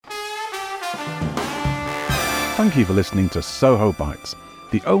Thank you for listening to Soho Bites,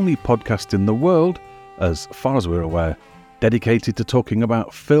 the only podcast in the world, as far as we're aware, dedicated to talking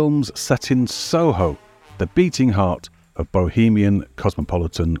about films set in Soho, the beating heart of bohemian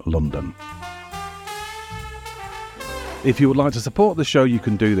cosmopolitan London. If you would like to support the show, you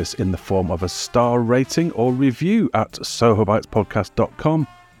can do this in the form of a star rating or review at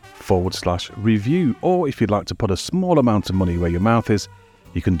sohobitespodcast.com/review, or if you'd like to put a small amount of money where your mouth is,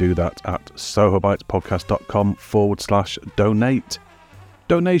 you can do that at sohobitespodcast.com/donate.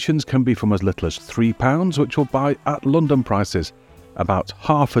 Donations can be from as little as £3, which will buy, at London prices, about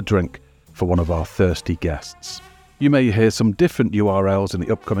half a drink for one of our thirsty guests. You may hear some different URLs in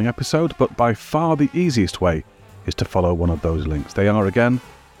the upcoming episode, but by far the easiest way is to follow one of those links. They are, again,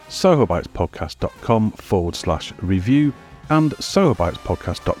 sohobitespodcast.com/review and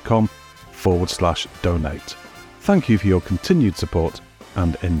sohobitespodcast.com/donate. Thank you for your continued support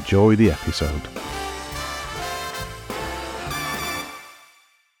and enjoy the episode.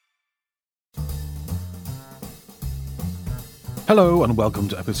 Hello and welcome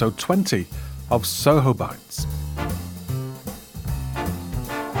to episode 20 of Soho Bites.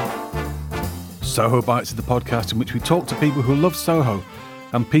 Soho Bites is the podcast in which we talk to people who love Soho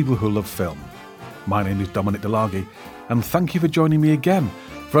and people who love film. My name is Dominic Delaghi, and thank you for joining me again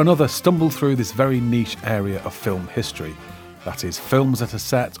for another stumble through this very niche area of film history. That is, films that are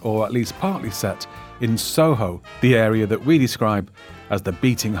set, or at least partly set, in Soho, the area that we describe as the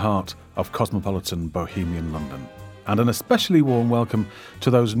beating heart of cosmopolitan bohemian London. And an especially warm welcome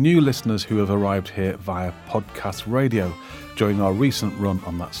to those new listeners who have arrived here via podcast radio during our recent run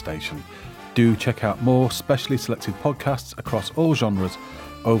on that station. Do check out more specially selected podcasts across all genres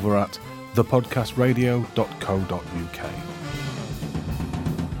over at thepodcastradio.co.uk.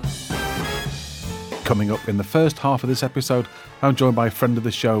 Coming up in the first half of this episode, I'm joined by a friend of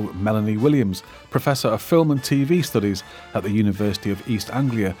the show, Melanie Williams, Professor of Film and TV Studies at the University of East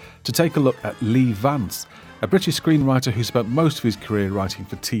Anglia, to take a look at Lee Vance, a British screenwriter who spent most of his career writing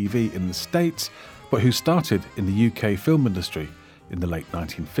for TV in the States, but who started in the UK film industry in the late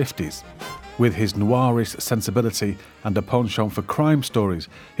 1950s. With his noirish sensibility and a penchant for crime stories,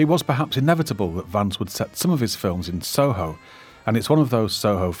 it was perhaps inevitable that Vance would set some of his films in Soho, and it's one of those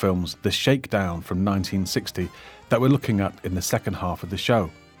Soho films, The Shakedown from 1960, that we're looking at in the second half of the show.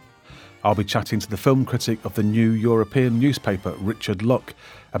 I'll be chatting to the film critic of the New European newspaper, Richard Luck,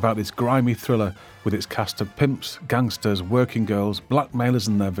 about this grimy thriller with its cast of pimps, gangsters, working girls, blackmailers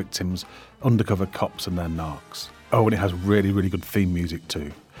and their victims, undercover cops and their narcs. Oh, and it has really, really good theme music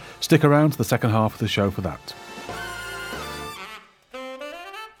too. Stick around to the second half of the show for that.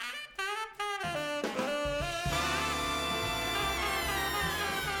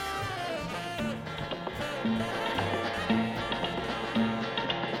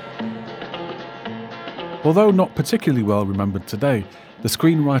 Although not particularly well remembered today, the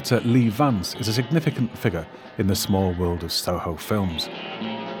screenwriter Lee Vance is a significant figure in the small world of Soho films.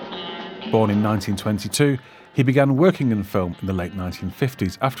 Born in 1922, he began working in film in the late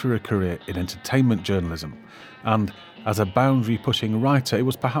 1950s after a career in entertainment journalism, and as a boundary-pushing writer, it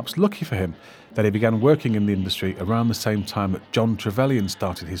was perhaps lucky for him that he began working in the industry around the same time that John Trevelyan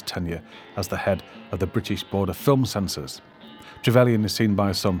started his tenure as the head of the British Board of Film Censors. Trevelyan is seen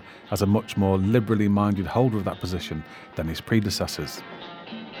by some as a much more liberally minded holder of that position than his predecessors.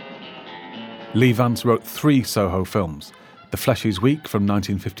 Lee Vance wrote 3 Soho films: The Flesh is Weak from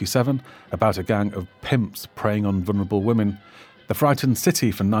 1957, about a gang of pimps preying on vulnerable women; The Frightened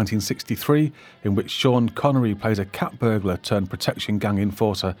City from 1963, in which Sean Connery plays a cat burglar turned protection gang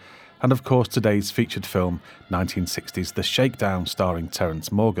enforcer; and of course today's featured film, 1960's The Shakedown, starring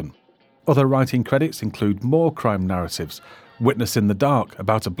Terence Morgan. Other writing credits include more crime narratives: Witness in the Dark,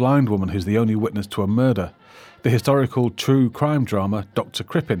 about a blind woman who's the only witness to a murder; the historical true crime drama Dr.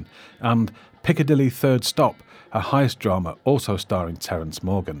 Crippen; and Piccadilly Third Stop, a heist drama also starring Terence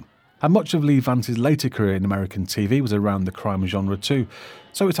Morgan. And much of Lee Vance's later career in American TV was around the crime genre too,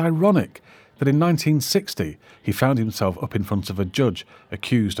 so it's ironic that in 1960 he found himself up in front of a judge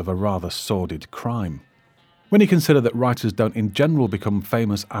accused of a rather sordid crime. When you consider that writers don't in general become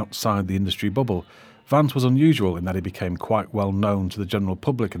famous outside the industry bubble, Vance was unusual in that he became quite well known to the general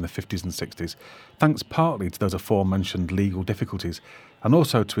public in the 50s and 60s, thanks partly to those aforementioned legal difficulties and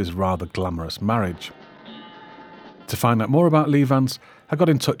also to his rather glamorous marriage. To find out more about Lee Vance, I got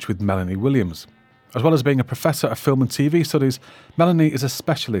in touch with Melanie Williams. As well as being a professor of film and TV studies, Melanie is a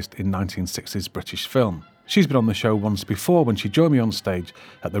specialist in 1960s British film. She's been on the show once before when she joined me on stage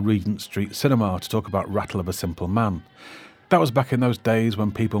at the Regent Street Cinema to talk about Rattle of a Simple Man. That was back in those days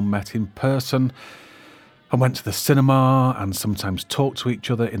when people met in person. and went to the cinema and sometimes talked to each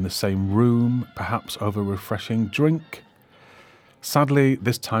other in the same room, perhaps over a refreshing drink. Sadly,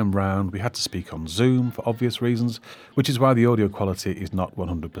 this time round, we had to speak on Zoom for obvious reasons, which is why the audio quality is not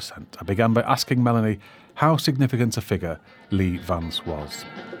 100%. I began by asking Melanie how significant a figure Lee Vance was.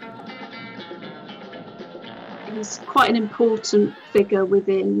 He's quite an important figure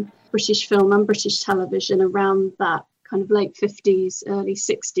within British film and British television around that kind of late 50s, early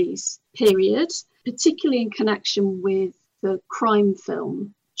 60s period, particularly in connection with the crime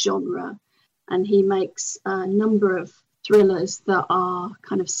film genre. And he makes a number of thrillers that are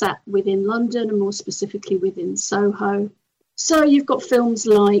kind of set within London and more specifically within Soho. So you've got films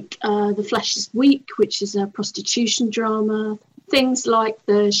like The Flesh is Weak, which is a prostitution drama, things like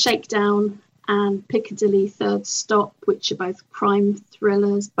The Shakedown and Piccadilly Third Stop, which are both crime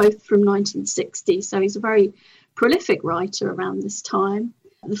thrillers, both from 1960. So he's a very prolific writer around this time.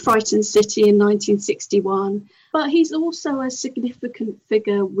 The Frightened City in 1961. But he's also a significant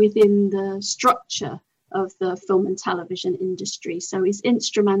figure within the structure of the film and television industry. So he's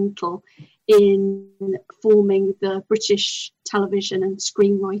instrumental in forming the British Television and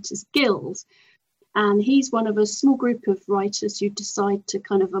Screenwriters Guild. And he's one of a small group of writers who decide to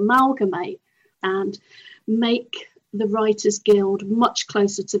kind of amalgamate and make the Writers Guild much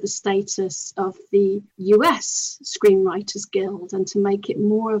closer to the status of the US Screenwriters Guild and to make it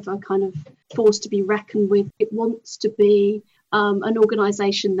more of a kind of force to be reckoned with. It wants to be an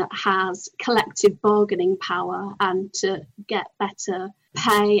organisation that has collective bargaining power and to get better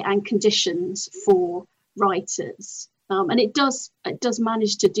pay and conditions for writers. And it does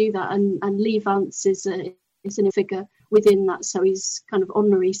manage to do that. And Lee Vance is a figure within that. So he's kind of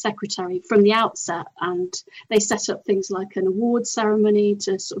honorary secretary from the outset. And they set up things like an award ceremony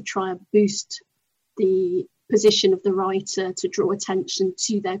to sort of try and boost the position of the writer, to draw attention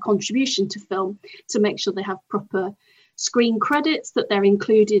to their contribution to film, to make sure they have proper screen credits, that they're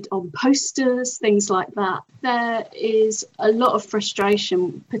included on posters, things like that. There is a lot of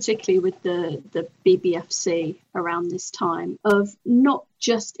frustration, particularly with the BBFC around this time, of not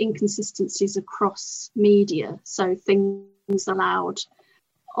just inconsistencies across media, so things allowed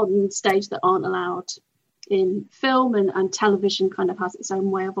on stage that aren't allowed in film, and television kind of has its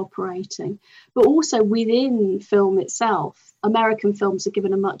own way of operating. But also within film itself, American films are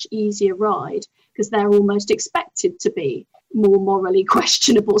given a much easier ride because they're almost expected to be more morally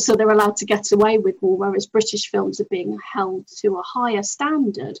questionable, so they're allowed to get away with more, whereas British films are being held to a higher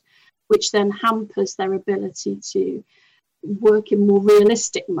standard, which then hampers their ability to work in more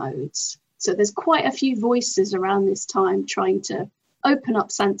realistic modes. So there's quite a few voices around this time trying to open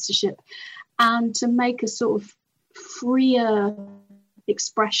up censorship and to make a sort of freer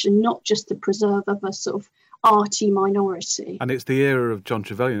expression, not just the preserve of a sort of arty minority. And it's the era of John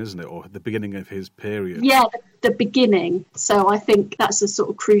Trevelyan, isn't it? Or the beginning of his period. Yeah, the beginning. So I think that's a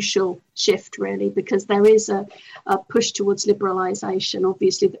sort of crucial shift, really, because there is a push towards liberalisation,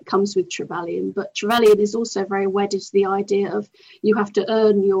 obviously, that comes with Trevelyan. But Trevelyan is also very wedded to the idea of you have to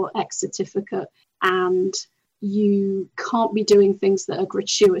earn your X certificate and you can't be doing things that are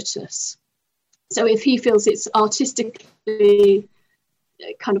gratuitous. So if he feels it's artistically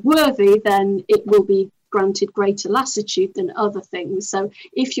kind of worthy, then it will be granted greater lassitude than other things. So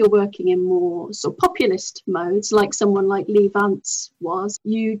if you're working in more sort of populist modes, like someone like Lee Vance was,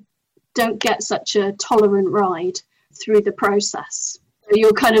 you don't get such a tolerant ride through the process.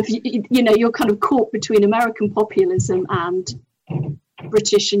 You're kind of, you're kind of caught between American populism and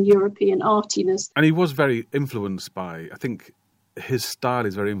British and European artiness. And he was very influenced by, I think his style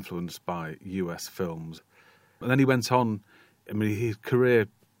is very influenced by US films. And then he went on, I mean, his career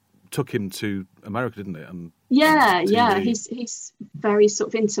took him to America, didn't it? And he's very sort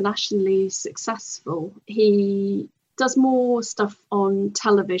of internationally successful. He does more stuff on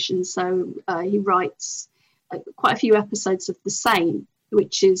television, so he writes quite a few episodes of The Saint,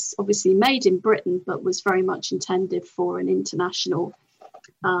 which is obviously made in Britain but was very much intended for an international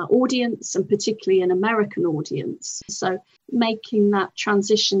audience, and particularly an American audience. So making that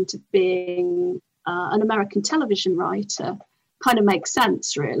transition to being an American television writer kind of makes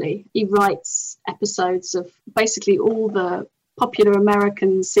sense, really. He writes episodes of basically all the popular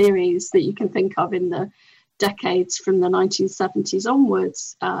American series that you can think of in the decades from the 1970s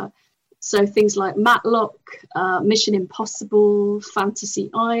onwards. So things like Matlock, Mission Impossible,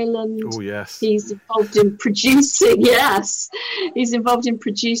 Fantasy Island. Oh, yes. He's involved in producing, He's involved in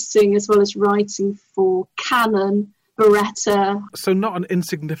producing as well as writing for Canon, Beretta. So not an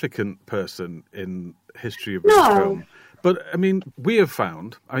insignificant person in history of film. But, I mean, we have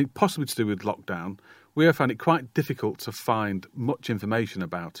found, possibly to do with lockdown, we have found it quite difficult to find much information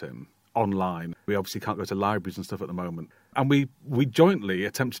about him online. We obviously can't go to libraries and stuff at the moment. And we jointly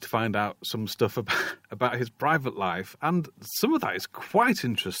attempted to find out some stuff about his private life, and some of that is quite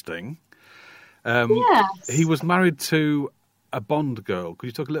interesting. Yes. He was married to a Bond girl. Could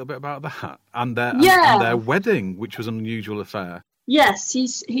you talk a little bit about that? And their wedding, which was an unusual affair. Yes,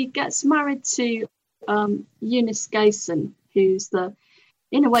 he gets married to Eunice Gayson, who's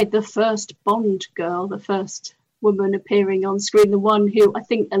in a way, the first Bond girl, the first woman appearing on screen, the one who I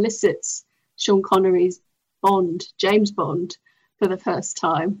think elicits Sean Connery's Bond, James Bond, for the first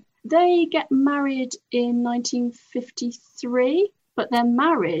time. They get married in 1953, but their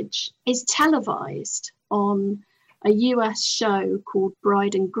marriage is televised on a US show called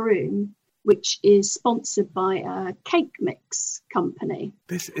Bride and Groom, which is sponsored by a cake mix company.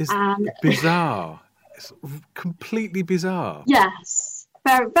 This is bizarre. It's completely bizarre. Yes,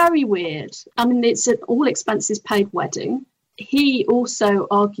 very, very weird. I mean, it's an all expenses paid wedding. He also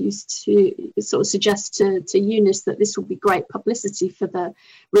argues to sort of suggest to Eunice that this will be great publicity for the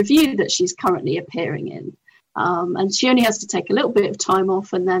review that she's currently appearing in. And she only has to take a little bit of time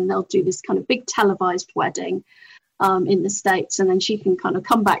off, and then they'll do this kind of big televised wedding in the States, and then she can kind of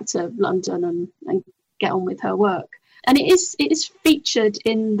come back to London and get on with her work. And it is featured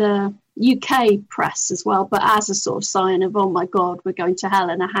in the UK press as well, but as a sort of sign of, oh my God, we're going to hell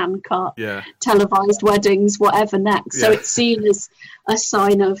in a handcart, televised weddings, whatever next. So it's seen as a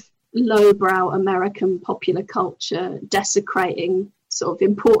sign of lowbrow American popular culture desecrating sort of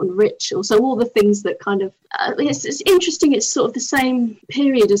important rituals. So all the things that kind of, it's interesting, it's sort of the same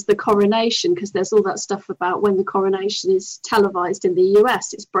period as the coronation, because there's all that stuff about when the coronation is televised in the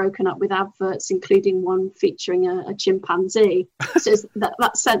US, it's broken up with adverts, including one featuring a chimpanzee. So it's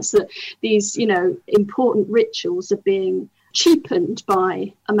that sense that these, important rituals are being cheapened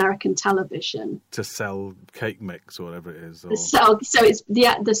by American television to sell cake mix or whatever it is. So it's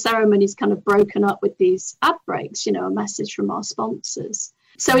the ceremony is kind of broken up with these ad breaks, a message from our sponsors.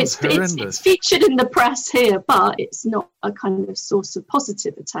 So it's featured in the press here, but it's not a kind of source of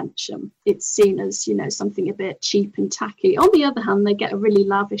positive attention. It's seen as, something a bit cheap and tacky. On the other hand, they get a really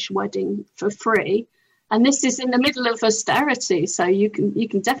lavish wedding for free. And this is in the middle of austerity, so you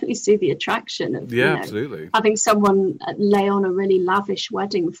can definitely see the attraction of absolutely having someone lay on a really lavish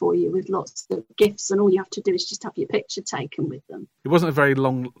wedding for you with lots of gifts, and all you have to do is just have your picture taken with them. It wasn't a very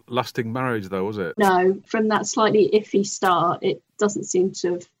long-lasting marriage, though, was it? No, from that slightly iffy start, it doesn't seem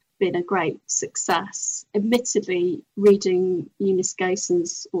to have been a great success. Admittedly, reading Eunice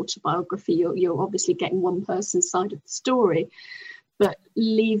Gayson's autobiography, you're obviously getting one person's side of the story. But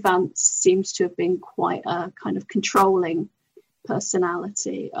Lee Vance seems to have been quite a kind of controlling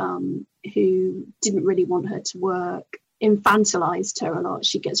personality who didn't really want her to work, infantilized her a lot.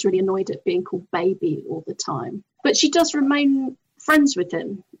 She gets really annoyed at being called baby all the time. But she does remain friends with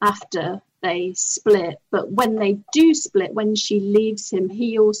him after they split. But when they do split, when she leaves him,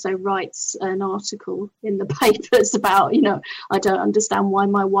 he also writes an article in the papers about, I don't understand why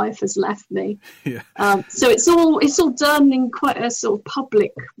my wife has left me. So it's all done in quite a sort of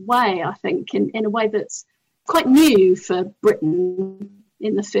public way, I think, in a way that's quite new for Britain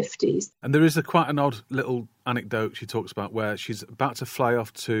in the 50s. And there is quite an odd little anecdote she talks about where she's about to fly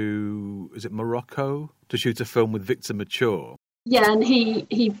off to, is it Morocco, to shoot a film with Victor Mature. Yeah, and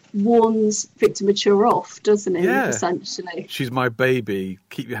he warns Victor Mature off, doesn't he, essentially? She's my baby,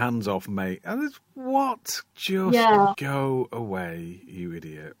 keep your hands off, mate. And it's, what? Just go away, you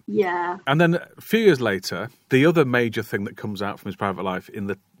idiot. Yeah. And then a few years later, the other major thing that comes out from his private life,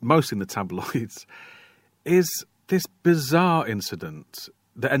 mostly in the tabloids, is this bizarre incident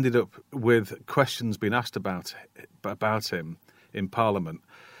that ended up with questions being asked about him in Parliament.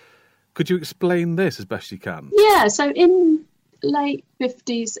 Could you explain this as best you can? Yeah, so in late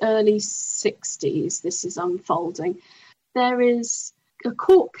 50s, early 60s, this is unfolding. There is a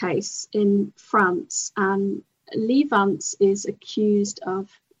court case in France, and Lee Vance is accused of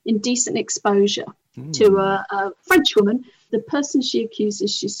indecent exposure to a French woman. The person she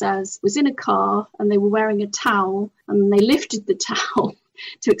accuses, she says, was in a car and they were wearing a towel, and they lifted the towel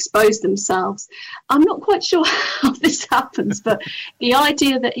to expose themselves. I'm not quite sure how this happens, but the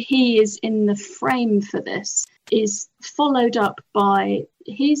idea that he is in the frame for this is followed up by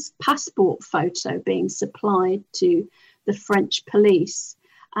his passport photo being supplied to the French police.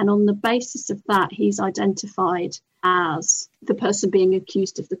 And on the basis of that, he's identified as the person being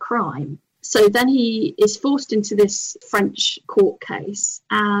accused of the crime. So then he is forced into this French court case,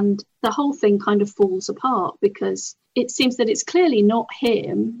 and the whole thing kind of falls apart because it seems that it's clearly not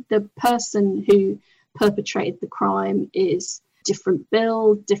him. The person who perpetrated the crime is different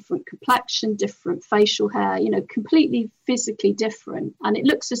build, different complexion, different facial hair, completely physically different. And it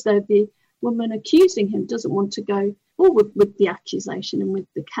looks as though the woman accusing him doesn't want to go forward with the accusation and with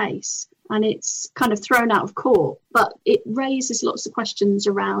the case. And it's kind of thrown out of court. But it raises lots of questions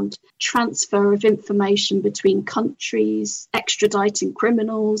around transfer of information between countries, extraditing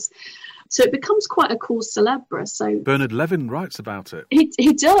criminals. So it becomes quite a cause célèbre. So Bernard Levin writes about it.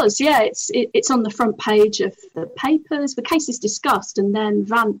 He does, yeah. It's on the front page of the papers. The case is discussed, and then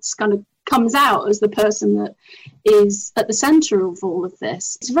Vance kind of comes out as the person that is at the centre of all of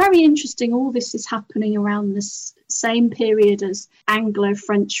this. It's very interesting. All this is happening around this same period as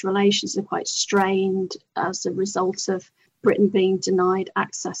Anglo-French relations are quite strained as a result of Britain being denied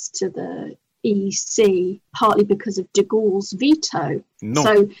access to the EC, partly because of de Gaulle's veto. No.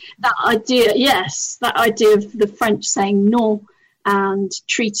 So that idea of the French saying no and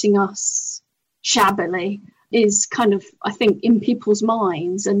treating us shabbily is kind of, I think, in people's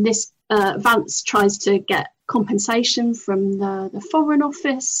minds. And this Vance tries to get compensation from the Foreign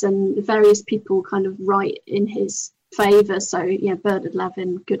Office, and various people kind of write in his favour. So, Bernard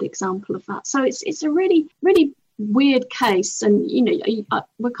Levin, good example of that. So it's a really, really weird case, and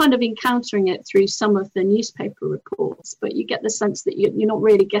we're kind of encountering it through some of the newspaper reports, but you get the sense that you're not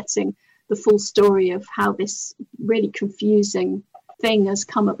really getting the full story of how this really confusing thing has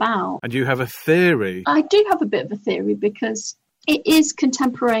come about. And you have a theory. I do have a bit of a theory, because it is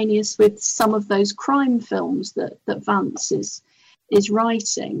contemporaneous with some of those crime films that Vance is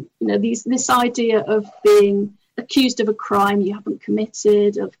writing. This idea of being accused of a crime you haven't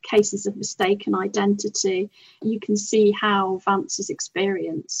committed, of cases of mistaken identity. You can see how Vance's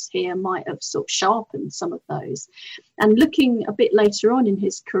experience here might have sort of sharpened some of those. And looking a bit later on in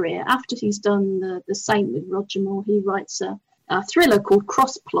his career, after he's done the Saint with Roger Moore, he writes a thriller called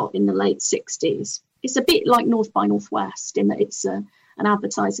Crossplot in the late 60s. It's a bit like North by Northwest in that it's an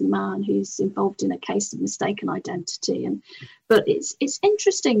advertising man who's involved in a case of mistaken identity. But it's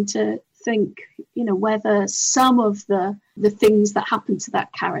interesting to think, whether some of the things that happened to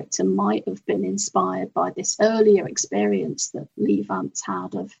that character might have been inspired by this earlier experience that Lee Vance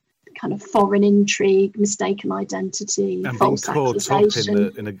had of kind of foreign intrigue, mistaken identity, and false being caught accusation.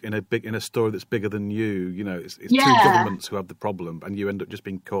 up in a story that's bigger than you. It's two governments who have the problem, and you end up just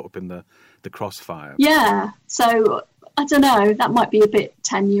being caught up in the crossfire. Yeah. So I don't know. That might be a bit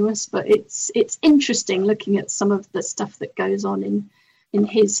tenuous, but it's interesting looking at some of the stuff that goes on in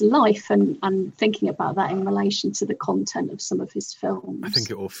his life and thinking about that in relation to the content of some of his films. I think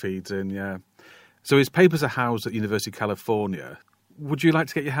it all feeds in, yeah. So his papers are housed at University of California. Would you like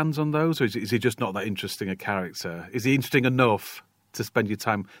to get your hands on those, or is he just not that interesting a character? Is he interesting enough to spend your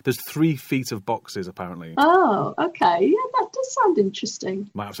time? There's 3 feet of boxes, apparently. Oh, okay. Yeah, that does sound interesting.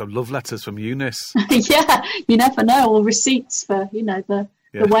 Might have some love letters from Eunice. Yeah, you never know. Or receipts for, the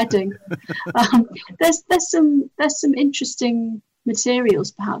wedding. There's some interesting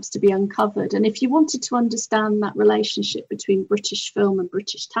materials perhaps to be uncovered. And if you wanted to understand that relationship between British film and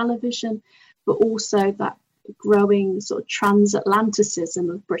British television, but also that growing sort of transatlanticism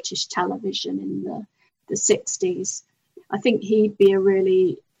of British television in the 60s, I think he'd be a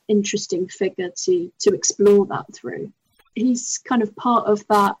really interesting figure to explore that through. He's kind of part of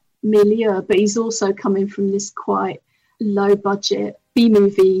that milieu, but he's also coming from this quite low budget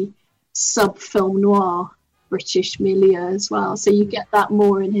B-movie sub-film noir British milieu as well. So you get that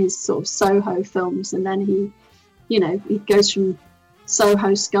more in his sort of Soho films, and then he goes from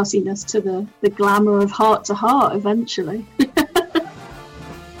Soho scuzziness to the glamour of Heart to Heart eventually.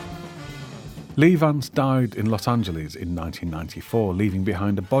 Lee Vance died in Los Angeles in 1994, leaving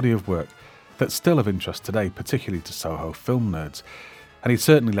behind a body of work that's still of interest today, particularly to Soho film nerds, and he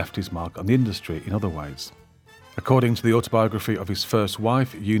certainly left his mark on the industry in other ways. According to the autobiography of his first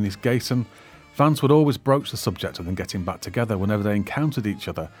wife, Eunice Gayson, Vance would always broach the subject of them getting back together whenever they encountered each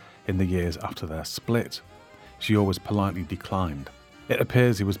other in the years after their split. She always politely declined. It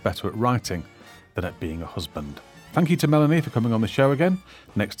appears he was better at writing than at being a husband. Thank you to Melanie for coming on the show again.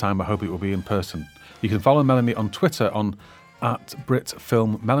 Next time I hope it will be in person. You can follow Melanie on Twitter on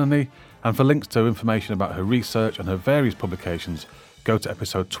 @BritFilmMelanie, and for links to information about her research and her various publications, go to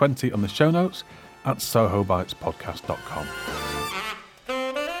episode 20 on the show notes at sohobitespodcast.com.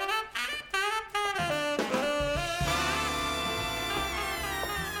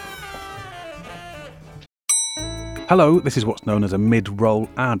 Hello, this is what's known as a mid-roll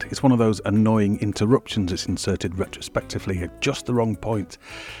ad. It's one of those annoying interruptions that's inserted retrospectively at just the wrong point.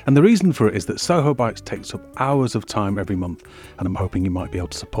 And the reason for it is that Soho Bites takes up hours of time every month, and I'm hoping you might be able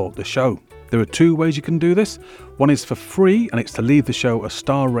to support the show. There are two ways you can do this. One is for free, and it's to leave the show a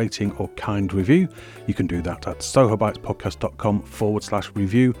star rating or kind review. You can do that at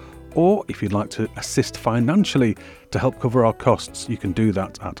sohobitespodcast.com/review. Or if you'd like to assist financially to help cover our costs, you can do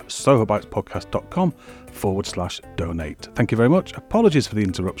that at sohobitespodcast.com/donate. Thank you very much. Apologies for the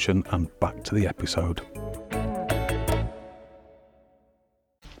interruption, and back to the episode.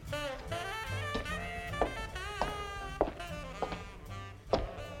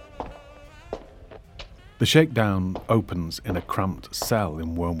 The Shakedown opens in a cramped cell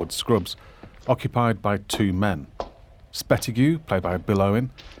in Wormwood Scrubs, occupied by two men. Spettigue, played by Bill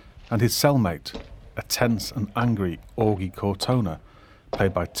Owen, and his cellmate, a tense and angry Augie Cortona,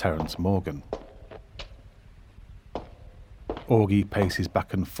 played by Terence Morgan. Augie paces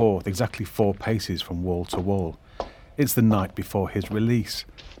back and forth, exactly 4 paces from wall to wall. It's the night before his release,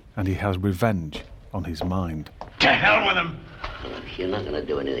 and he has revenge on his mind. To hell with him! Look, you're not going to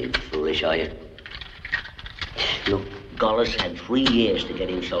do anything foolish, are you? Look, Gollis had 3 years to get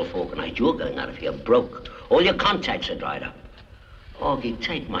himself organised. You're going out of here broke. All your contacts are dried up. Augie,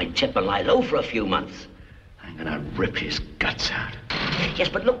 take my tip and lie low for a few months. I'm going to rip his guts out. Yes,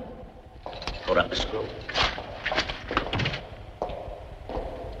 but look. Hold up the screw.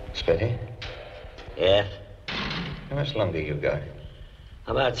 Spetty, Yes? how much longer you got?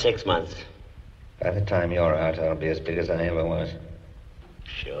 About 6 months. By the time you're out, I'll be as big as I ever was.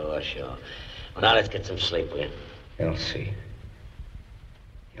 Sure. Well, now let's get some sleep, will you? You'll see.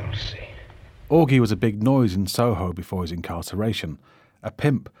 You'll see. Augie was a big noise in Soho before his incarceration, a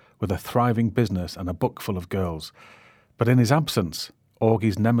pimp with a thriving business and a book full of girls. But in his absence,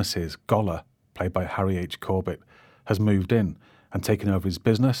 Augie's nemesis, Goller, played by Harry H. Corbett, has moved in and taken over his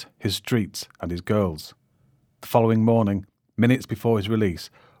business, his streets and his girls. The following morning, minutes before his release,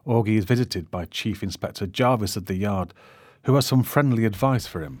 Augie is visited by Chief Inspector Jarvis of the Yard, who has some friendly advice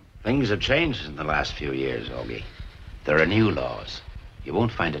for him. Things have changed in the last few years, Augie. There are new laws. You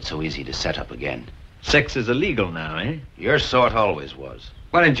won't find it so easy to set up again. Sex is illegal now, eh? Your sort always was.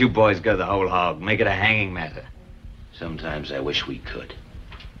 Why don't you boys go the whole hog, make it a hanging matter? Sometimes I wish we could.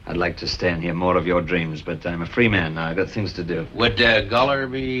 I'd like to stay and hear more of your dreams, but I'm a free man now. I've got things to do. Would Goller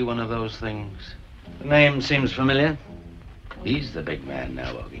be one of those things? The name seems familiar. He's the big man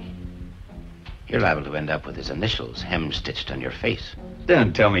now, Augie. You're liable to end up with his initials hem-stitched on your face.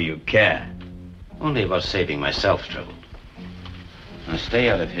 Don't tell me you care. Only about saving myself trouble. Now stay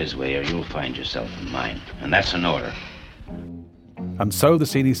out of his way or you'll find yourself in mine. And that's an order. And so the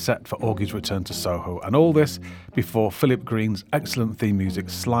scene is set for Augie's return to Soho, and all this before Philip Green's excellent theme music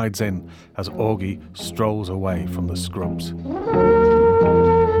slides in as Augie strolls away from the Scrubs.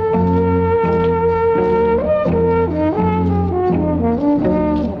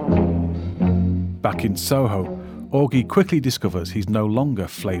 Back in Soho, Augie quickly discovers he's no longer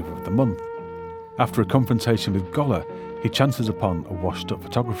flavour of the month. After a confrontation with Goller, he chances upon a washed-up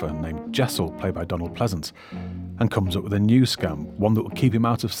photographer named Jessel, played by Donald Pleasance, and comes up with a new scam, one that will keep him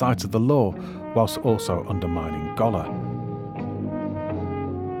out of sight of the law, whilst also undermining Goller.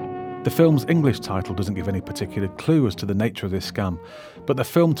 The film's English title doesn't give any particular clue as to the nature of this scam, but the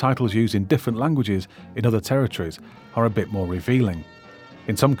film titles used in different languages in other territories are a bit more revealing.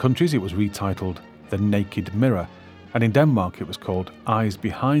 In some countries it was retitled The Naked Mirror, and in Denmark it was called Eyes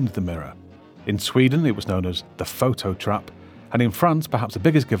Behind the Mirror. In Sweden it was known as The Photo Trap, and in France, perhaps the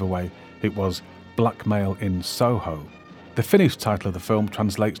biggest giveaway, it was Blackmail in Soho. The Finnish title of the film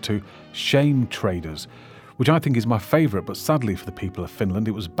translates to Shame Traders, which I think is my favourite, but sadly for the people of Finland,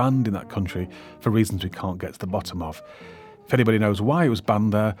 it was banned in that country for reasons we can't get to the bottom of. If anybody knows why it was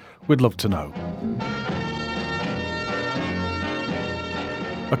banned there, we'd love to know.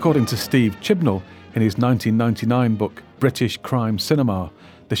 According to Steve Chibnall, in his 1999 book British Crime Cinema,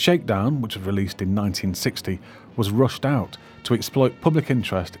 The Shakedown, which was released in 1960, was rushed out to exploit public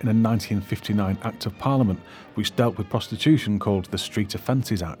interest in a 1959 Act of Parliament which dealt with prostitution called the Street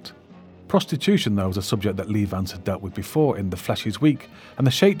Offences Act. Prostitution, though, was a subject that Lee Vance had dealt with before in The Flesh is Weak, and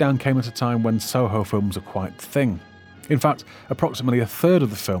The Shakedown came at a time when Soho films were quite thin. In fact, approximately a third of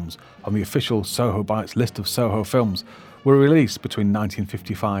the films on the official Soho Bites list of Soho films were released between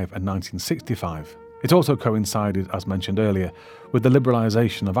 1955 and 1965. It also coincided, as mentioned earlier, with the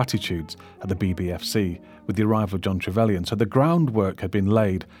liberalisation of attitudes at the BBFC with the arrival of John Trevelyan, so the groundwork had been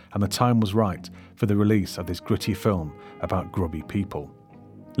laid and the time was right for the release of this gritty film about grubby people.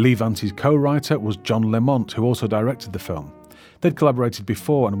 Lee Vance's co-writer was John Lamont, who also directed the film. They'd collaborated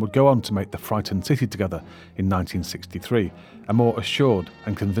before and would go on to make The Frightened City together in 1963, a more assured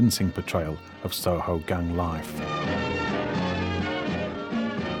and convincing portrayal of Soho gang life.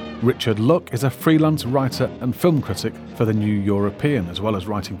 Richard Luck is a freelance writer and film critic for The New European, as well as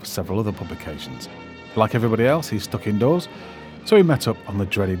writing for several other publications. Like everybody else, he's stuck indoors, so we met up on the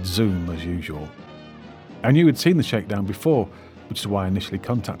dreaded Zoom as usual. I knew he'd seen The Shakedown before, which is why I initially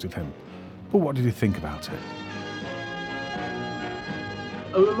contacted him. But what did he think about it?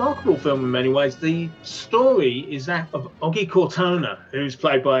 A remarkable film in many ways. The story is that of Oggy Cortona, who's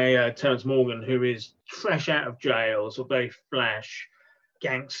played by Terence Morgan, who is fresh out of jail, sort of very flash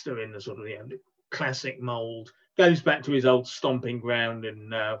gangster in the sort of classic mould. Goes back to his old stomping ground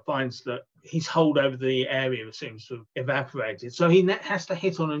and finds that his hold over the area seems to have evaporated. So he has to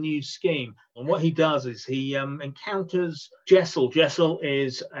hit on a new scheme. And what he does is he encounters Jessel. Jessel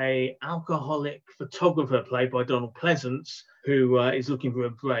is an alcoholic photographer played by Donald Pleasance, who is looking for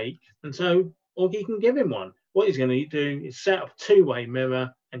a break. And so Augie can give him one. What he's going to do is set up a two-way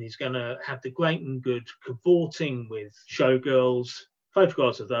mirror, and he's going to have the great and good cavorting with showgirls,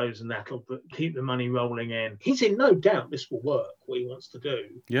 photographs of those, and that'll keep the money rolling in. He's in no doubt this will work, what he wants to do.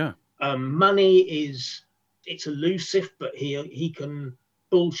 Yeah. Money it's elusive, but he can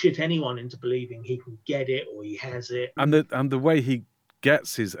bullshit anyone into believing he can get it or he has it. And the way he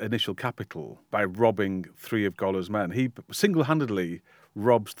gets his initial capital by robbing three of Goller's men. He single-handedly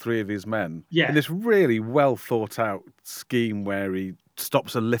robs three of his men in this really well thought out scheme where he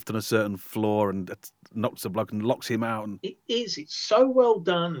stops a lift on a certain floor and knocks the bloke and locks him out. It's so well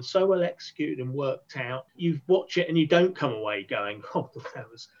done and so well executed and worked out. You watch it and you don't come away going, oh, that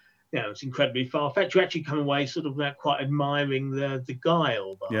was, it's incredibly far-fetched. You actually come away sort of quite admiring the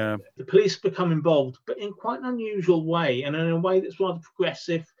guile. Yeah. The police become involved, but in quite an unusual way and in a way that's rather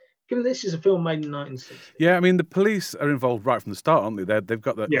progressive. Given this is a film made in 1960. Yeah, I mean, the police are involved right from the start, aren't they? They've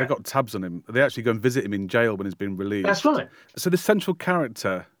got tabs on him. They actually go and visit him in jail when he's been released. That's right. So the central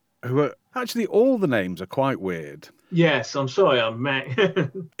character, who are actually all the names are quite weird. Yes, I'm sorry, I'm Mac.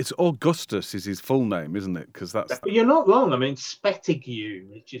 It's Augustus is his full name, isn't it? Because that's. But you're not wrong. I mean, Spetigue,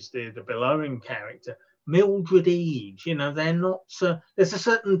 which is the Belowing character. Mildred Eaves, they're not. There's a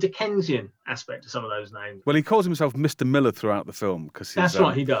certain Dickensian aspect to some of those names. Well, he calls himself Mr. Miller throughout the film because that's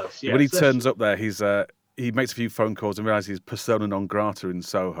right, he does. Yes, when he turns up there, he makes a few phone calls and realises he's persona non grata in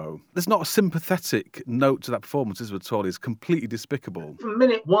Soho. There's not a sympathetic note to that performance, is there at all? It's completely despicable. From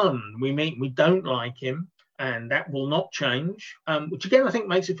minute one, we don't like him. And that will not change, which again I think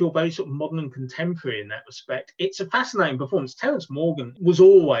makes it feel very sort of modern and contemporary in that respect. It's a fascinating performance. Terence Morgan was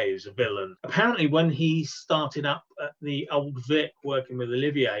always a villain. Apparently when he started up at the Old Vic working with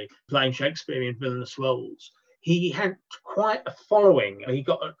Olivier, playing Shakespearean villainous roles, he had quite a following. He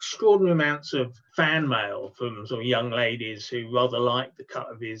got extraordinary amounts of fan mail from sort of young ladies who rather liked the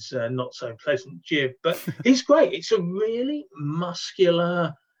cut of his not so pleasant jib. But he's great. It's a really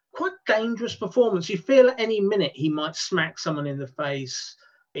muscular, quite dangerous performance. You feel at any minute he might smack someone in the face.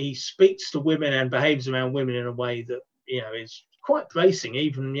 He speaks to women and behaves around women in a way that is quite bracing,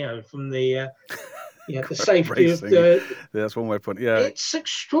 even from the the safety bracing. Of the. That's one way of putting it. Yeah, it's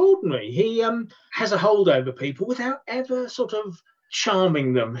extraordinary. He has a hold over people without ever sort of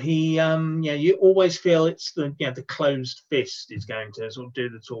charming them. He you always feel it's the closed fist is going to sort of do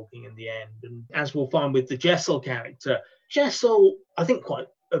the talking in the end. And as we'll find with the Jessel character, Jessel I think quite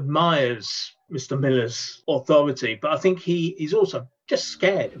admires Mr. Miller's authority, but I think he's also just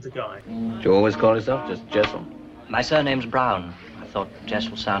scared of the guy. Do you always call yourself just Jessel? My surname's Brown. I thought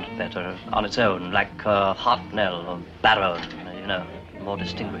Jessel sounded better on its own, like Hartnell or Baron, more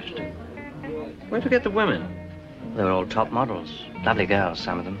distinguished. Where'd you get the women? They were all top models. Lovely girls,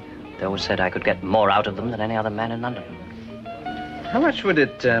 some of them. They always said I could get more out of them than any other man in London. How much would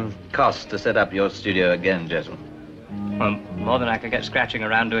it cost to set up your studio again, Jessel? Well, more than I could get scratching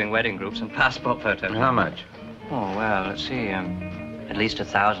around doing wedding groups and passport photos. How much? Oh, well, let's see. At least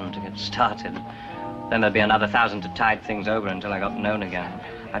 1,000 to get started. Then there'd be another 1,000 to tide things over until I got known again.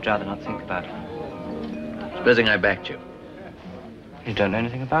 I'd rather not think about it. Supposing I backed you? You don't know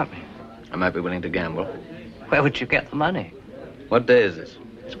anything about me. I might be willing to gamble. Where would you get the money? What day is this?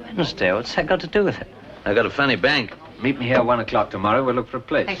 It's Wednesday. What's that got to do with it? I got a funny bank. Meet me here at 1 o'clock tomorrow. We'll look for a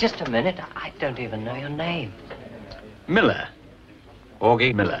place. Hey, just a minute. I don't even know your name. Miller.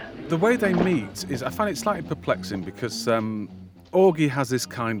 Augie Miller. The way they meet is, I find it slightly perplexing because Augie has this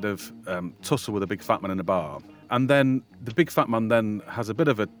kind of tussle with a big fat man in a bar. And then the big fat man then has a bit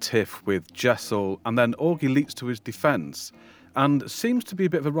of a tiff with Jessel, and then Augie leaps to his defence and seems to be a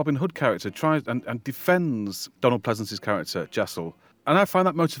bit of a Robin Hood character, tries and defends Donald Pleasance's character, Jessel, And I find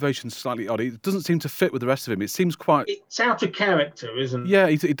that motivation slightly odd. It doesn't seem to fit with the rest of him. It seems quite... It's out of character, isn't it? Yeah,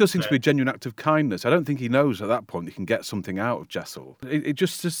 it does seem to be a genuine act of kindness. I don't think he knows at that point he can get something out of Jessel. It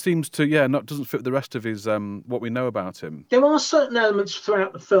just seems to, doesn't fit with the rest of his, what we know about him. There are certain elements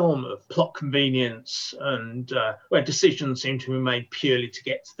throughout the film of plot convenience and where decisions seem to be made purely to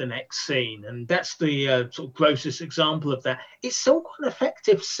get to the next scene. And that's the sort of grossest example of that. It's still quite an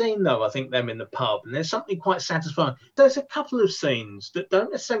effective scene, though, I think, them in the pub. And there's something quite satisfying. There's a couple of scenes that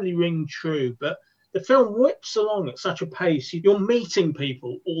don't necessarily ring true, but the film whips along at such a pace. You're meeting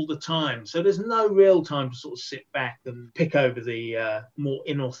people all the time, so there's no real time to sort of sit back and pick over the more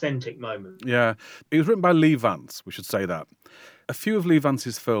inauthentic moments. Yeah, it was written by Lee Vance, we should say that. A few of Lee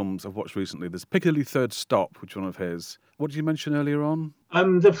Vance's films I've watched recently. There's Piccadilly Third Stop, which is one of his. What did you mention earlier on?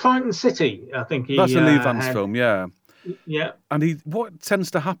 The Frightened City, I think. That's a Lee Vance film, yeah. Yeah. And what tends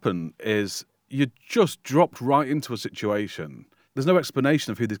to happen is you're just dropped right into a situation. There's no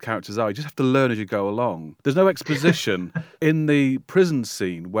explanation of who these characters are. You just have to learn as you go along. There's no exposition in the prison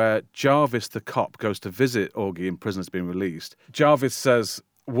scene where Jarvis, the cop, goes to visit Augie in prison that's been released. Jarvis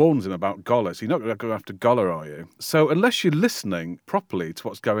warns him about Goller. So you're not going to go after Goller, are you? So unless you're listening properly to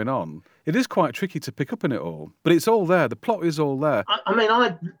what's going on, it is quite tricky to pick up in it all. But it's all there. The plot is all there.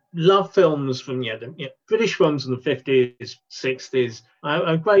 I love films from the British films in the 50s, 60s. I have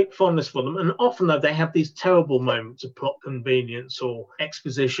a great fondness for them. And often, though, they have these terrible moments of plot convenience or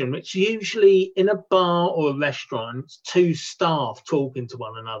exposition, which usually in a bar or a restaurant, it's two staff talking to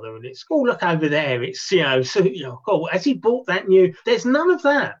one another. And it's, oh, look over there. It's, oh, has he bought that new? There's none of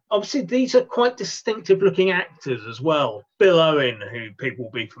that. Obviously, these are quite distinctive looking actors as well. Bill Owen, who people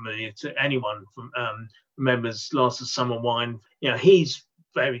will be familiar to, anyone from remembers Last of Summer Wine. He's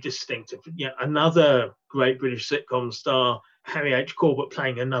very distinctive. Another great British sitcom star, Harry H. Corbett,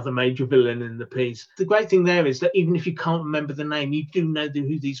 playing another major villain in the piece. The great thing there is that even if you can't remember the name, you do know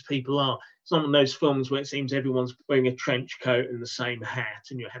who these people are. It's not one of those films where it seems everyone's wearing a trench coat and the same hat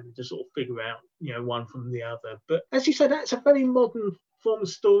and you're having to sort of figure out, one from the other. But as you said, that's a very modern form of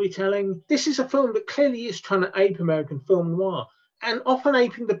storytelling. This is a film that clearly is trying to ape American film noir, and often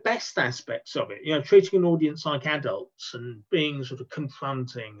aping the best aspects of it, treating an audience like adults and being sort of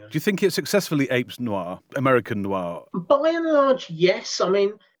confronting. Do you think it successfully apes noir, American noir? By and large, yes. I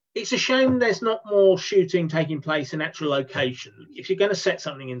mean, it's a shame there's not more shooting taking place in actual location. If you're going to set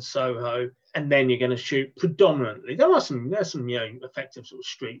something in Soho and then you're going to shoot predominantly, there's some effective sort of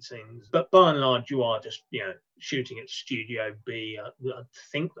street scenes, but by and large, you are just shooting at Studio B. I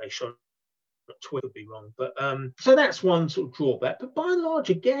think they shot. Twitter would be wrong, but so that's one sort of drawback. But by and large,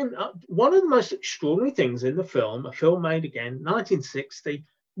 again, one of the most extraordinary things in the film, a film made again 1960,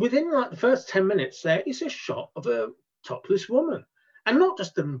 within like the first 10 minutes, there is a shot of a topless woman, and not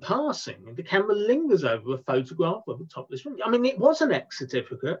just in passing. The camera lingers over a photograph of a topless woman. I mean, it was an X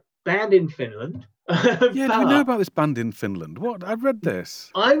certificate, banned in Finland. Yeah, do we know about this band in Finland? What? I read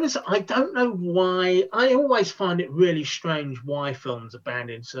this. I don't know why. I always find it really strange why films are banned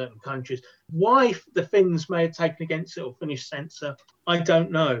in certain countries. Why the Finns may have taken against it or Finnish censor, I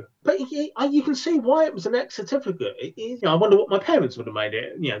don't know. But you can see why it was an X certificate. I wonder what my parents would have made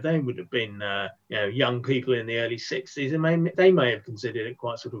it. They would have been young people in the early 60s, and they may have considered it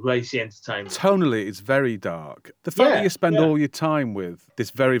quite sort of racy entertainment. Tonally, it's very dark. The fact that you spend all your time with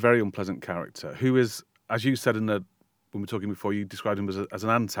this very, very unpleasant character, who is, as you said when we were talking before, you described him as an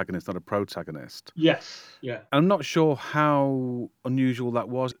antagonist, not a protagonist. Yes, yeah. I'm not sure how unusual that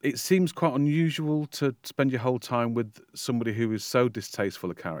was. It seems quite unusual to spend your whole time with somebody who is so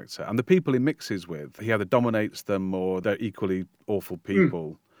distasteful a character. And the people he mixes with, he either dominates them or they're equally awful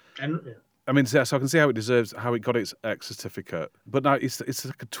people. I mean, so I can see how it got its X certificate. But now it's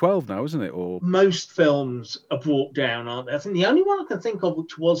like a 12 now, isn't it? Or most films are brought down, aren't they? I think the only one I can think of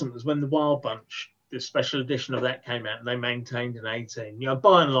which wasn't was when The Wild Bunch, the special edition of that, came out, and they maintained an 18.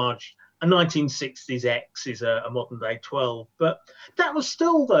 By and large, a 1960s X is a modern day 12. But that was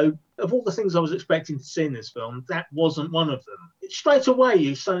still, though, of all the things I was expecting to see in this film, that wasn't one of them. Straight away,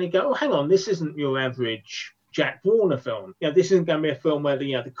 you suddenly go, oh, hang on, this isn't your average Jack Warner film. This isn't going to be a film where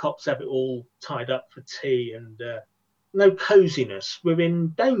the cops have it all tied up for tea and no coziness. We're in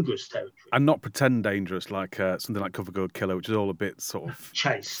dangerous territory. And not pretend dangerous like something like Cover Girl Killer, which is all a bit sort of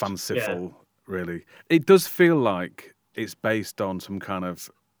chaste, fanciful, really. It does feel like it's based on some kind of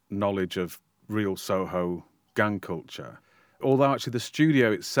knowledge of real Soho gang culture. Although actually the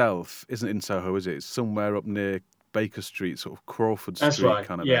studio itself isn't in Soho, is it? It's somewhere up near Baker Street, sort of Crawford Street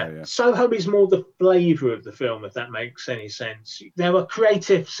kind of area. Soho is more the flavour of the film, if that makes any sense. There were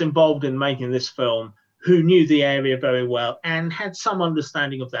creatives involved in making this film who knew the area very well and had some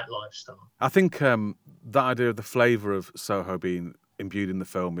understanding of that lifestyle. I think that idea of the flavour of Soho being imbued in the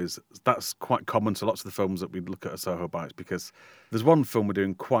film that's quite common to lots of the films that we look at Soho Bites, because there's one film we're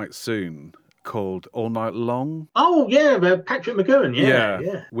doing quite soon called All Night Long. Oh, yeah, Patrick McGowan,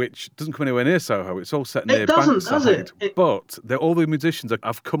 yeah. Which doesn't come anywhere near Soho. It's all set near Bankside. Does it? But all the musicians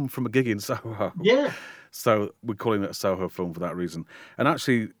have come from a gig in Soho. Yeah. So we're calling it a Soho film for that reason. And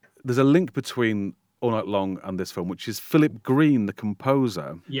actually, there's a link between All Night Long and this film, which is Philip Green, the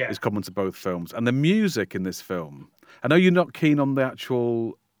composer, is common to both films. And the music in this film, I know you're not keen on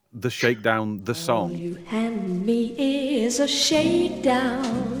the shakedown, the song. All you hand me is a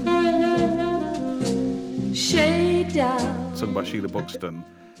shakedown. Shakedown. Sung by Sheila Buxton.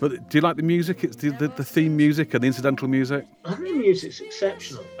 But do you like the music? It's the theme music and the incidental music? I think the music's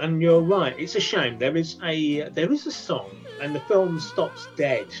exceptional. And you're right, it's a shame. There is a song, and the film stops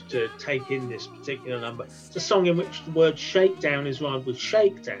dead to take in this particular number. It's a song in which the word shakedown is rhymed with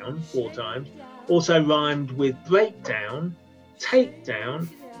shakedown 4 times, also rhymed with breakdown, takedown,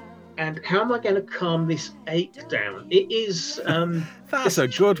 and how am I going to calm this ache down? It is... That's a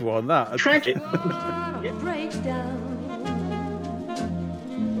good one, that. Tragic. Breakdown.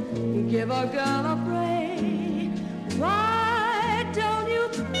 Give a girl a break. Why don't you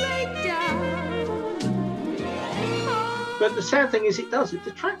break down? But the sad thing is it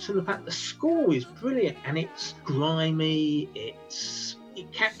detracts from the fact the score is brilliant, and it's grimy, it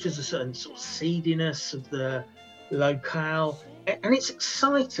captures a certain sort of seediness of the locale, and it's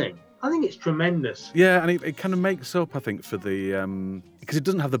exciting. I think it's tremendous. Yeah, and it kind of makes up, I think, for the... because it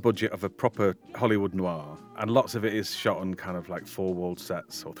doesn't have the budget of a proper Hollywood noir, and lots of it is shot on kind of like 4-walled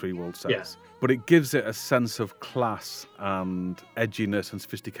sets or 3-walled sets. Yeah. But it gives it a sense of class and edginess and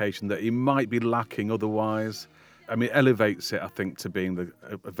sophistication that it might be lacking otherwise. I mean, it elevates it, I think, to being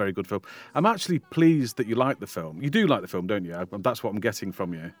a very good film. I'm actually pleased that you like the film. You do like the film, don't you? That's what I'm getting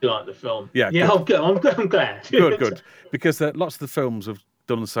from you. You like the film? Yeah. I'm glad. Good. Because lots of the films have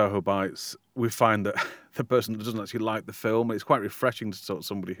done on Soho Bites, we find that the person that doesn't actually like the film, it's quite refreshing to talk to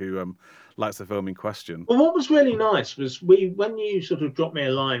somebody who likes the film in question. Well, what was really nice was when you sort of dropped me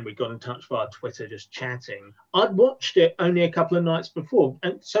a line, we got in touch via Twitter just chatting. I'd watched it only a couple of nights before,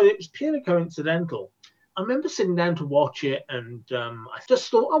 and so it was purely coincidental. I remember sitting down to watch it, and I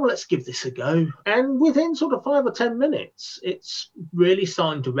just thought, well, let's give this a go. And within sort of 5 or 10 minutes, it's really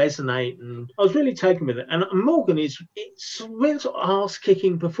starting to resonate, and I was really taken with it. And Morgan it's a real sort of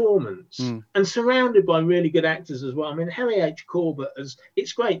arse-kicking performance, and surrounded by really good actors as well. I mean, Harry H. Corbett,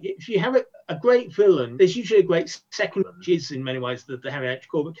 it's great. If you have a great villain, there's usually a great second, which is in many ways the Harry H.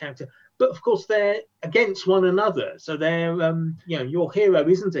 Corbett character. But of course, they're against one another. So they're, your hero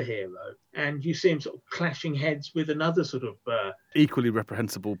isn't a hero. And you see him sort of clashing heads with another sort of... equally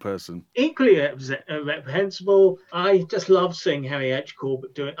reprehensible person. Equally reprehensible. I just love seeing Harry H.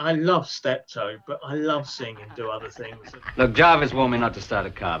 Corbett do it. I love Steptoe, but I love seeing him do other things. Look, Jarvis warned me not to start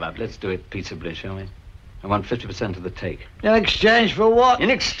a carve up. Let's do it peaceably, shall we? I want 50% of the take. In exchange for what? In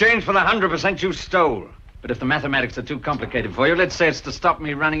exchange for the 100% you stole. But if the mathematics are too complicated for you, let's say it's to stop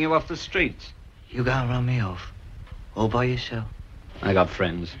me running you off the streets. You gonna run me off? All by yourself? I got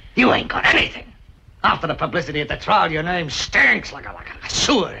friends. You ain't got anything. After the publicity at the trial, your name stinks like a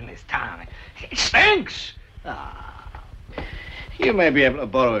sewer in this town. It stinks. You may be able to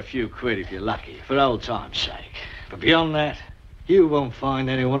borrow a few quid if you're lucky, for old time's sake. But beyond that, you won't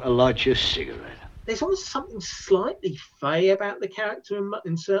find anyone to light your cigarette. There's almost something slightly fey about the character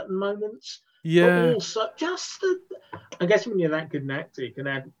in certain moments. Yeah. But also, I guess when you're that good an actor, you can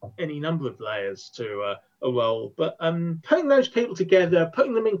add any number of layers to a role. But putting those people together,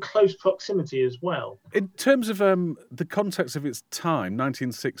 putting them in close proximity as well. In terms of the context of its time,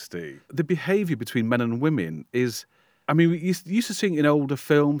 1960, the behaviour between men and women is... I mean, we used to see in older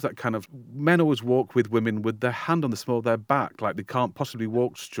films that kind of... Men always walk with women with their hand on the small of their back, like they can't possibly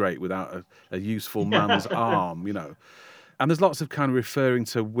walk straight without a useful man's arm, you know. And there's lots of kind of referring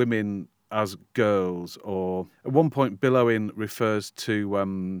to women as girls, or at one point Bill Owen refers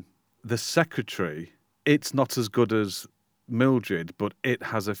to the secretary. It's not as good as Mildred, but it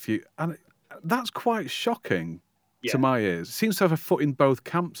has a few... And that's quite shocking to my ears. It seems to have a foot in both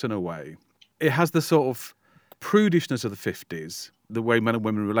camps in a way. It has the sort of prudishness of the 50s, the way men and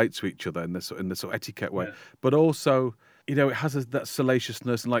women relate to each other in this sort of etiquette way, but also, it has that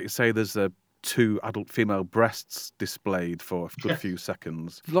salaciousness, and like you say, there's 2 adult female breasts displayed for a good few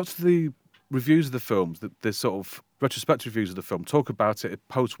seconds. Lots of the reviews of the films, the sort of retrospective reviews of the film, talk about it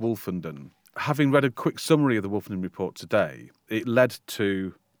post-Wolfenden. Having read a quick summary of the Wolfenden Report today, it led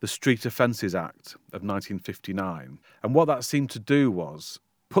to the Street Offences Act of 1959. And what that seemed to do was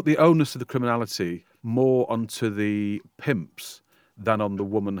put the onus of the criminality more onto the pimps than on the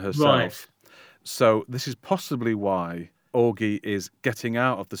woman herself. Right. So this is possibly why Augie is getting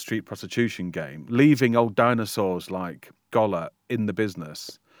out of the street prostitution game, leaving old dinosaurs like Goller in the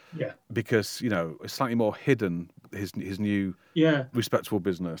business. Yeah. Because, it's slightly more hidden, his new respectable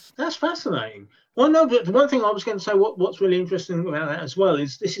business. That's fascinating. Well, no, but the one thing I was going to say, what's really interesting about that as well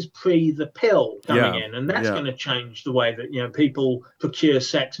is this is pre the pill coming in, and that's going to change the way that, people procure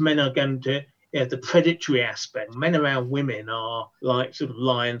sex. Men are going to, the predatory aspect. Men around women are like sort of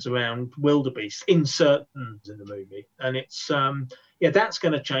lions around wildebeest in the movie. And it's, that's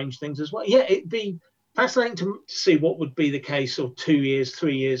going to change things as well. Yeah, it'd be fascinating to see what would be the case of 2 years,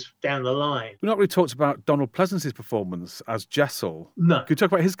 3 years down the line. We've not really talked about Donald Pleasence's performance as Jessel. No. Could you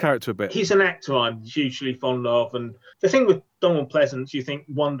talk about his character a bit? He's an actor I'm hugely fond of. And the thing with Donald Pleasance, you think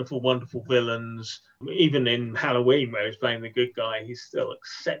wonderful, wonderful villains. Even in Halloween, where he's playing the good guy, he's still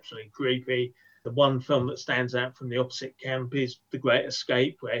exceptionally creepy. The one film that stands out from the opposite camp is The Great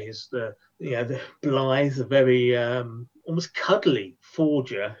Escape, where he's the blithe, the very almost cuddly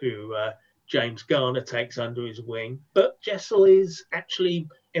forger who... James Garner takes under his wing. But Jessel is actually,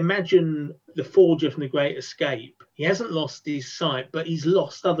 imagine the forger from The Great Escape. He hasn't lost his sight, but he's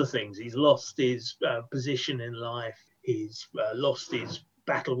lost other things. He's lost his position in life. He's lost his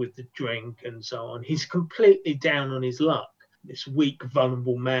battle with the drink and so on. He's completely down on his luck, this weak,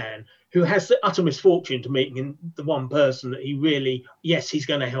 vulnerable man who has the utter misfortune to meeting the one person that he really, yes, he's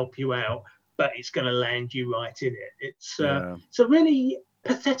going to help you out, but it's going to land you right in it. It's a really...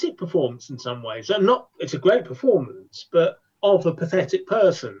 pathetic performance in some ways. It's a great performance, but of a pathetic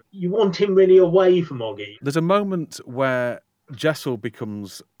person. You want him really away from Augie. There's a moment where Jessel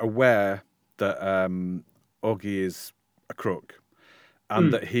becomes aware that Augie is a crook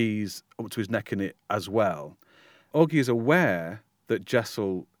and that he's up to his neck in it as well. Augie is aware that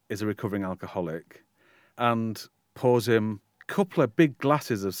Jessel is a recovering alcoholic and pours him a couple of big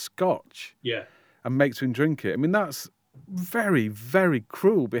glasses of scotch and makes him drink it. I mean, that's very, very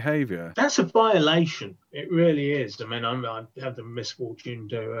cruel behaviour. That's a violation. It really is. I mean, I had the misfortune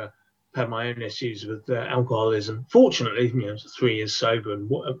to have my own issues with alcoholism. Fortunately, 3 years sober and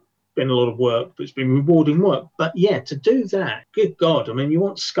been a lot of work, but it's been rewarding work. But to do that, good God, I mean, you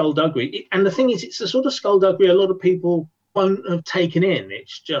want skullduggery. And the thing is, it's the sort of skullduggery a lot of people won't have taken in.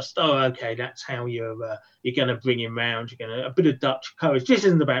 It's just, okay, that's how you're going to bring him round. You're going to a bit of Dutch courage. This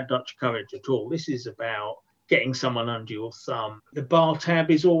isn't about Dutch courage at all. This is about getting someone under your thumb. The bar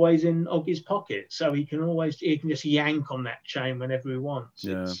tab is always in Augie's pocket, so he can just yank on that chain whenever he wants.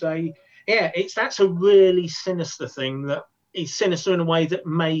 Yeah. That's a really sinister thing that is sinister in a way that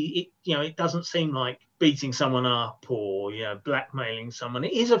it doesn't seem like beating someone up or blackmailing someone.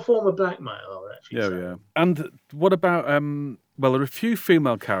 It is a form of blackmail, I would actually say. Yeah. And what about there are a few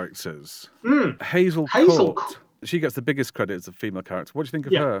female characters. Hazel Court. She gets the biggest credit as a female character. What do you think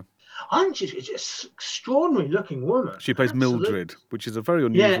of her? I think she's just an extraordinary looking woman. She plays Mildred, which is a very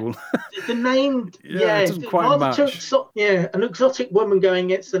unusual... Yeah, the name... it doesn't quite match. An exotic woman going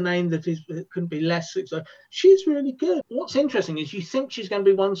against the name that couldn't be less exotic. She's really good. What's interesting is you think she's going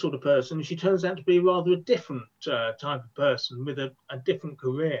to be one sort of person, and she turns out to be rather a different type of person with a different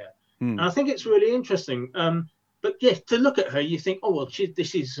career. And I think it's really interesting. But to look at her, you think,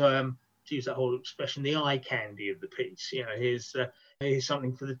 this is... to use that whole expression, the eye candy of the piece. Here's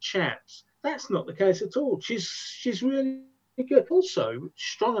something for the chaps. That's not the case at all. She's really good. Also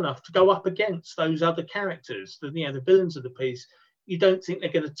strong enough to go up against those other characters, the villains of the piece. You don't think they're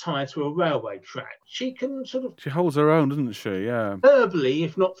going to tie her to a railway track. She can She holds her own, doesn't she? Yeah. Verbally,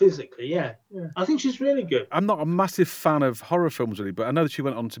 if not physically, yeah. I think she's really good. I'm not a massive fan of horror films, really, but I know that she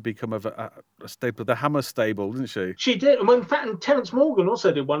went on to become a staple, the Hammer stable, didn't she? She did. And Terence Morgan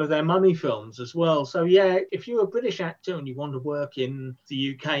also did one of their Mummy films as well. So, if you're a British actor and you want to work in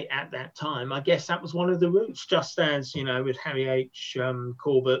the UK at that time, I guess that was one of the routes, just as, with Harry H.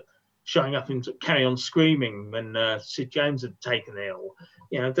 Corbett showing up in Carry On Screaming when Sid James had taken ill.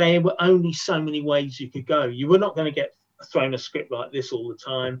 There were only so many ways you could go. You were not going to get thrown a script like this all the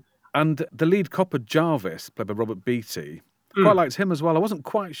time. And the lead copper, Jarvis, played by Robert Beatty, quite liked him as well. I wasn't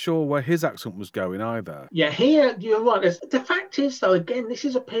quite sure where his accent was going either. Yeah, here, you're right. The fact is, though, again, this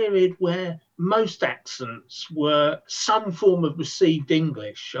is a period where most accents were some form of received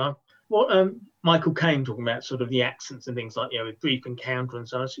English. What Michael Caine talking about sort of the accents and things like, with Brief Encounter and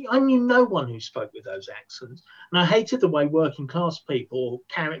so on. So I knew no one who spoke with those accents. And I hated the way working class people,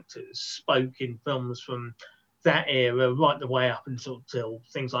 characters, spoke in films from that era right the way up until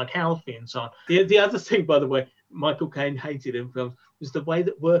things like Alfie and so on. The other thing, by the way, Michael Caine hated in films was the way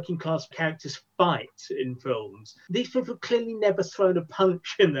that working class characters fight in films. These people clearly never thrown a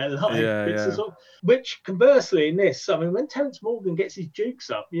punch in their life. Which conversely in this, I mean, when Terence Morgan gets his jukes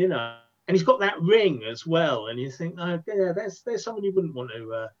up, And he's got that ring as well. And you think, oh, yeah, there's someone you wouldn't want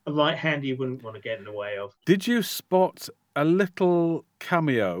to, a right-hander you wouldn't want to get in the way of. Did you spot a little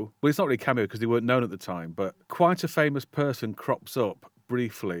cameo? Well, it's not really a cameo because they weren't known at the time, but quite a famous person crops up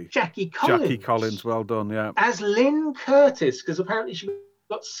briefly. Jackie Collins. Jackie Collins, well done, yeah. As Lynn Curtis, because apparently she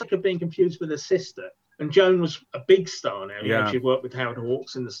got sick of being confused with her sister. And Joan was a big star now. You know, she worked with Howard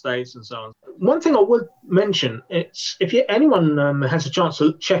Hawks in the States and so on. One thing I would mention, it's if anyone has a chance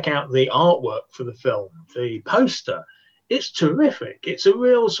to check out the artwork for the film, the poster, it's terrific. It's a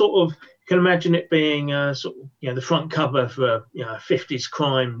real sort of, you can imagine it being sort of, you know, the front cover for a 50s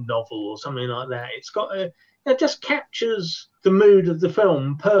crime novel or something like that. It's got it just captures the mood of the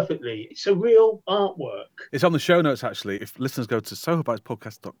film perfectly. It's a real artwork. It's on the show notes, actually. If listeners go to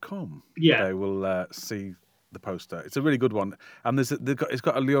sohobytespodcast.com, they will see the poster. It's a really good one. And it's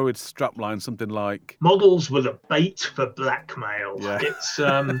got a lurid strapline, something like... Models were the bait for blackmail. Yeah. It's...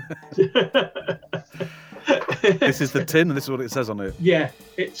 This is the tin, and this is what it says on it. Yeah,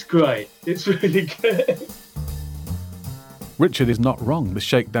 it's great. It's really good. Richard is not wrong. The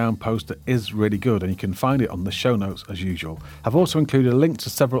Shakedown poster is really good, and you can find it on the show notes as usual. I've also included a link to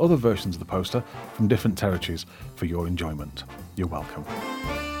several other versions of the poster from different territories for your enjoyment. You're welcome.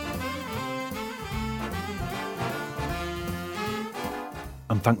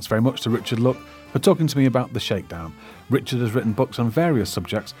 And thanks very much to Richard Luck for talking to me about The Shakedown. Richard has written books on various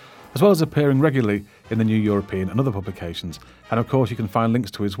subjects, as well as appearing regularly in the New European and other publications. And of course, you can find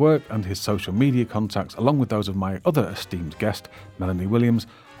links to his work and his social media contacts, along with those of my other esteemed guest, Melanie Williams,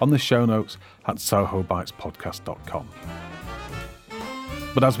 on the show notes at sohobytespodcast.com.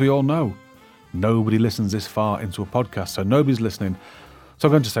 But as we all know, nobody listens this far into a podcast, so nobody's listening. So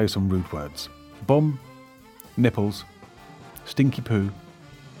I'm going to say some rude words. Bum, nipples, stinky poo,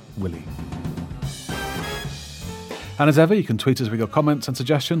 willy. And as ever, you can tweet us with your comments and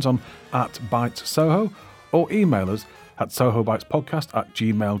suggestions on @ByteSoho or email us at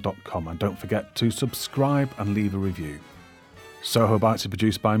sohobytespodcast@gmail.com. And don't forget to subscribe and leave a review. Soho Bites is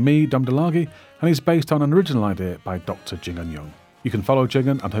produced by me, Dom DeLargy, and is based on an original idea by Dr. Jingan Young. You can follow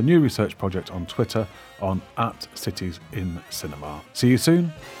Jingan and her new research project on Twitter on @CitiesInCinema. See you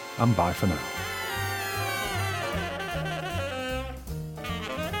soon, and bye for now.